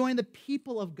 enjoying the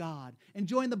people of God,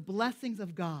 enjoying the blessings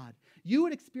of God. You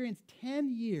would experience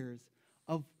 10 years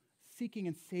of seeking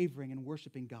and savoring and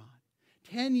worshiping God.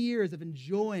 10 years of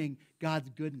enjoying God's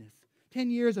goodness. 10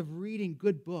 years of reading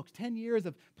good books. 10 years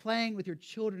of playing with your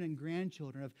children and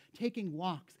grandchildren, of taking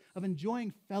walks, of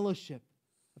enjoying fellowship,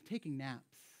 of taking naps.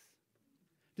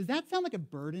 Does that sound like a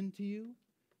burden to you?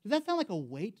 Does that sound like a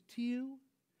weight to you?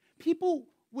 People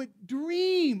would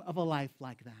dream of a life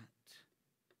like that.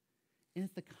 And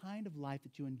it's the kind of life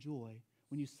that you enjoy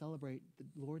when you celebrate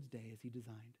the Lord's Day as He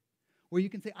designed, where you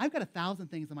can say, I've got 1,000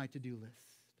 things on my to-do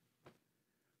list,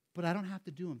 but I don't have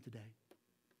to do them today,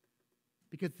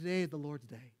 because today is the Lord's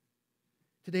Day.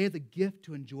 Today is a gift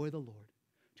to enjoy the Lord,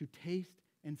 to taste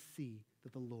and see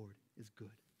that the Lord is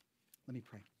good. Let me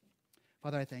pray.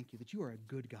 Father, I thank you that you are a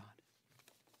good God.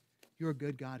 You're a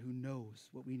good God who knows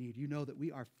what we need. You know that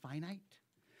we are finite.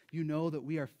 You know that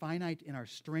we are finite in our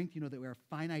strength. You know that we are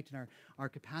finite in our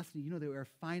capacity. You know that we are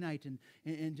finite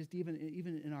in just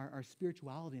even in our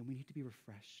spirituality, and we need to be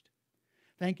refreshed.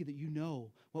 Thank you that you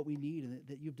know what we need, and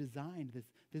that you've designed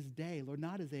this day, Lord,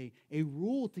 not as a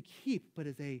rule to keep, but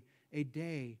as a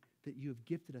day that you have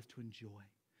gifted us to enjoy.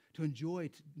 To enjoy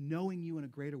knowing you in a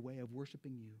greater way, of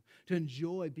worshiping you. To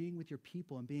enjoy being with your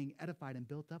people and being edified and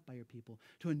built up by your people.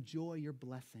 To enjoy your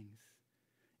blessings.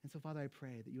 And so, Father, I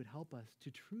pray that you would help us to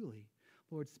truly,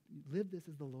 Lord, live this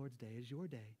as the Lord's Day, as your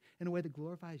day, in a way that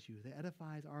glorifies you, that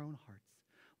edifies our own hearts,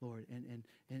 Lord. And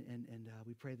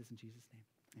we pray this in Jesus' name.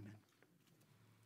 Amen.